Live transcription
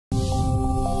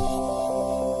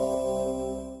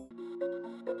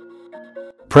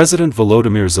President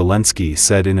Volodymyr Zelensky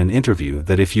said in an interview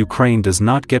that if Ukraine does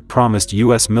not get promised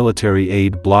U.S. military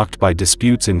aid blocked by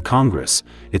disputes in Congress,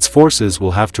 its forces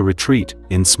will have to retreat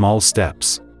in small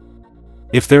steps.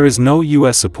 If there is no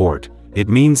U.S. support, it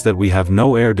means that we have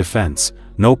no air defense,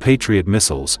 no Patriot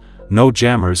missiles, no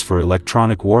jammers for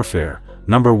electronic warfare,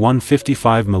 number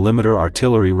 155mm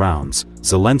artillery rounds,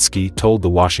 Zelensky told the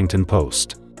Washington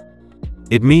Post.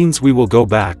 It means we will go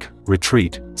back,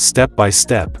 retreat, step by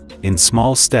step, in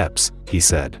small steps, he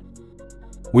said.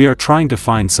 We are trying to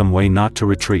find some way not to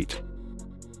retreat.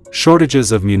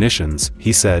 Shortages of munitions,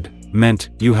 he said, meant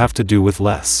you have to do with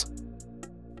less.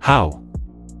 How?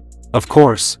 Of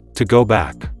course, to go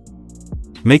back.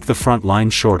 Make the front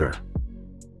line shorter.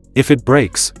 If it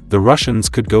breaks, the Russians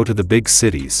could go to the big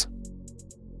cities.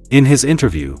 In his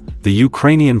interview, the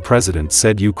Ukrainian president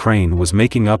said Ukraine was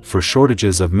making up for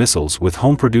shortages of missiles with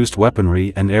home-produced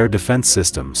weaponry and air defense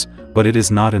systems, but it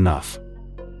is not enough.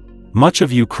 Much of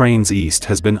Ukraine's east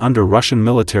has been under Russian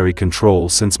military control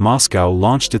since Moscow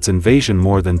launched its invasion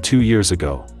more than 2 years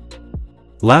ago.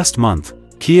 Last month,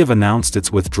 Kiev announced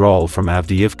its withdrawal from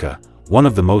Avdiivka, one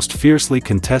of the most fiercely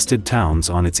contested towns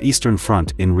on its eastern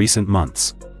front in recent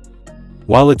months.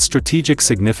 While its strategic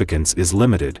significance is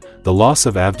limited, the loss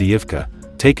of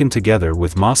Avdiivka, taken together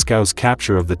with Moscow's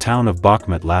capture of the town of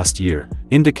Bakhmut last year,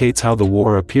 indicates how the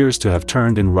war appears to have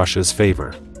turned in Russia's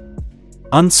favor.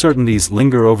 Uncertainties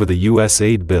linger over the U.S.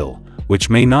 aid bill, which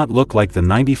may not look like the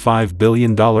 $95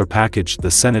 billion package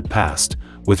the Senate passed,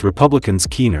 with Republicans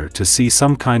keener to see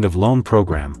some kind of loan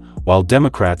program, while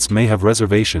Democrats may have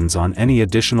reservations on any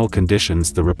additional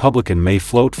conditions the Republican may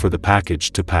float for the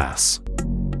package to pass.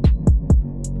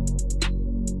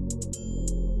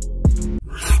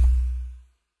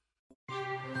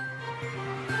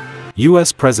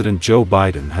 U.S. President Joe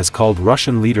Biden has called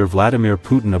Russian leader Vladimir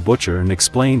Putin a butcher and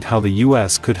explained how the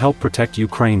U.S. could help protect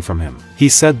Ukraine from him. He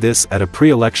said this at a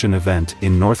pre-election event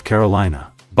in North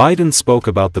Carolina. Biden spoke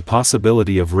about the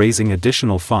possibility of raising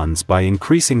additional funds by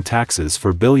increasing taxes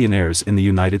for billionaires in the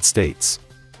United States.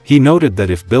 He noted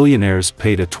that if billionaires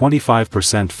paid a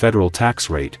 25% federal tax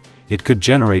rate, it could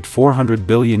generate $400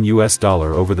 billion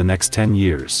over the next 10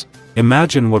 years.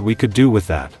 Imagine what we could do with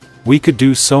that. We could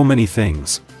do so many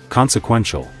things.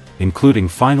 Consequential, including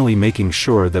finally making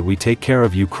sure that we take care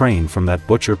of Ukraine from that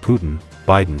butcher Putin,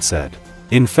 Biden said.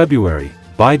 In February,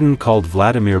 Biden called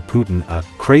Vladimir Putin a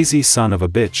crazy son of a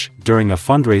bitch during a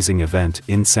fundraising event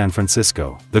in San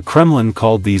Francisco. The Kremlin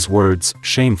called these words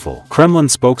shameful. Kremlin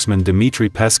spokesman Dmitry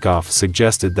Peskov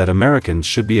suggested that Americans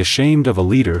should be ashamed of a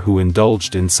leader who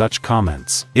indulged in such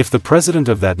comments. If the president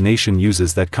of that nation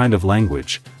uses that kind of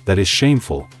language, that is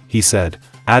shameful, he said,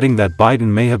 adding that Biden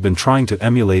may have been trying to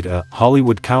emulate a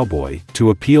Hollywood cowboy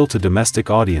to appeal to domestic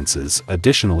audiences.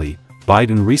 Additionally,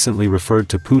 Biden recently referred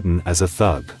to Putin as a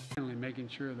thug. Making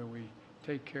sure that we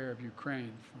take care of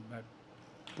Ukraine from that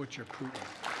butcher Putin.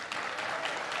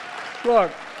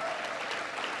 Look,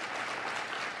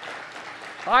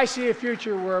 I see a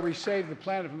future where we save the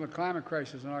planet from the climate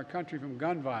crisis and our country from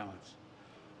gun violence.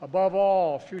 Above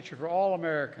all, a future for all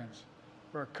Americans,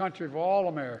 for a country for all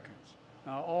Americans.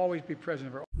 And I'll always be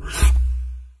president for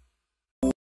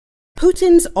all.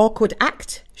 Putin's awkward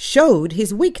act showed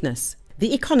his weakness.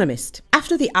 The Economist.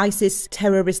 After the ISIS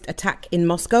terrorist attack in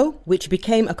Moscow, which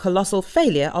became a colossal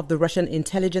failure of the Russian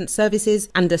intelligence services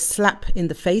and a slap in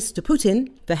the face to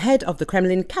Putin, the head of the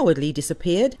Kremlin cowardly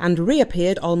disappeared and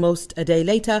reappeared almost a day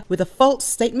later with a false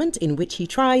statement in which he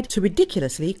tried to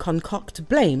ridiculously concoct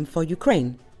blame for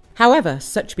Ukraine. However,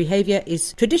 such behavior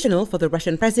is traditional for the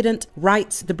Russian president,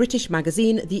 writes the British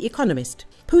magazine The Economist.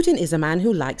 Putin is a man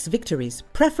who likes victories,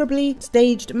 preferably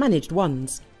staged, managed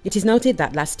ones. It is noted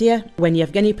that last year, when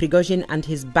Yevgeny Prigozhin and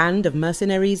his band of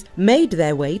mercenaries made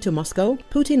their way to Moscow,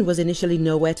 Putin was initially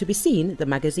nowhere to be seen, the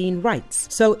magazine writes.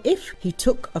 So if he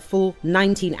took a full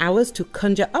 19 hours to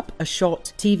conjure up a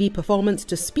short TV performance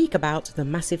to speak about the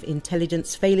massive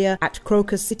intelligence failure at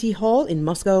Crocus City Hall in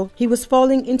Moscow, he was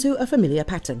falling into a familiar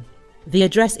pattern. The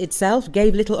address itself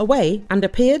gave little away and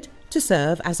appeared to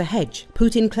serve as a hedge.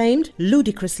 Putin claimed,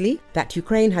 ludicrously, that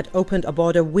Ukraine had opened a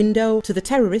border window to the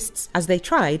terrorists as they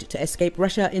tried to escape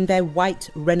Russia in their white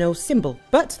Renault symbol.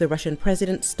 But the Russian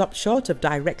president stopped short of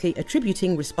directly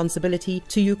attributing responsibility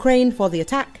to Ukraine for the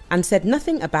attack and said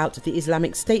nothing about the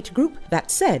Islamic State group that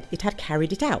said it had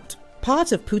carried it out.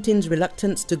 Part of Putin's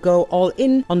reluctance to go all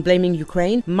in on blaming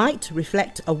Ukraine might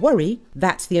reflect a worry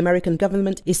that the American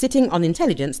government is sitting on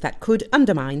intelligence that could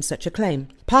undermine such a claim.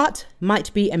 Part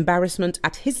might be embarrassment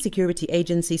at his security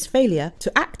agency's failure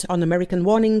to act on American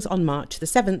warnings on March the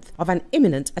 7th of an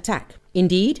imminent attack.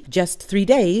 Indeed, just 3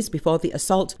 days before the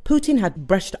assault, Putin had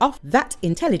brushed off that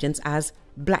intelligence as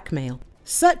blackmail.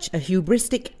 Such a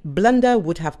hubristic blunder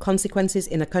would have consequences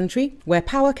in a country where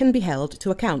power can be held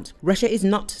to account. Russia is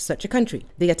not such a country.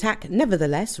 The attack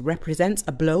nevertheless represents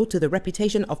a blow to the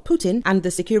reputation of Putin and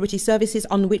the security services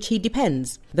on which he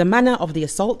depends. The manner of the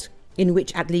assault, in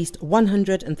which at least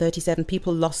 137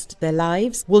 people lost their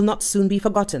lives, will not soon be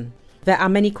forgotten. There are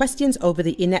many questions over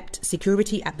the inept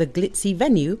security at the glitzy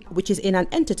venue, which is in an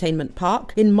entertainment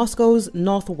park in Moscow's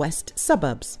northwest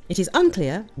suburbs. It is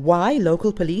unclear why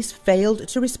local police failed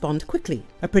to respond quickly.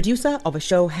 A producer of a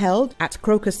show held at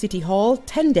Crocus City Hall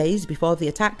 10 days before the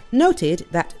attack noted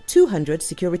that 200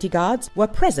 security guards were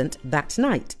present that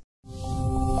night.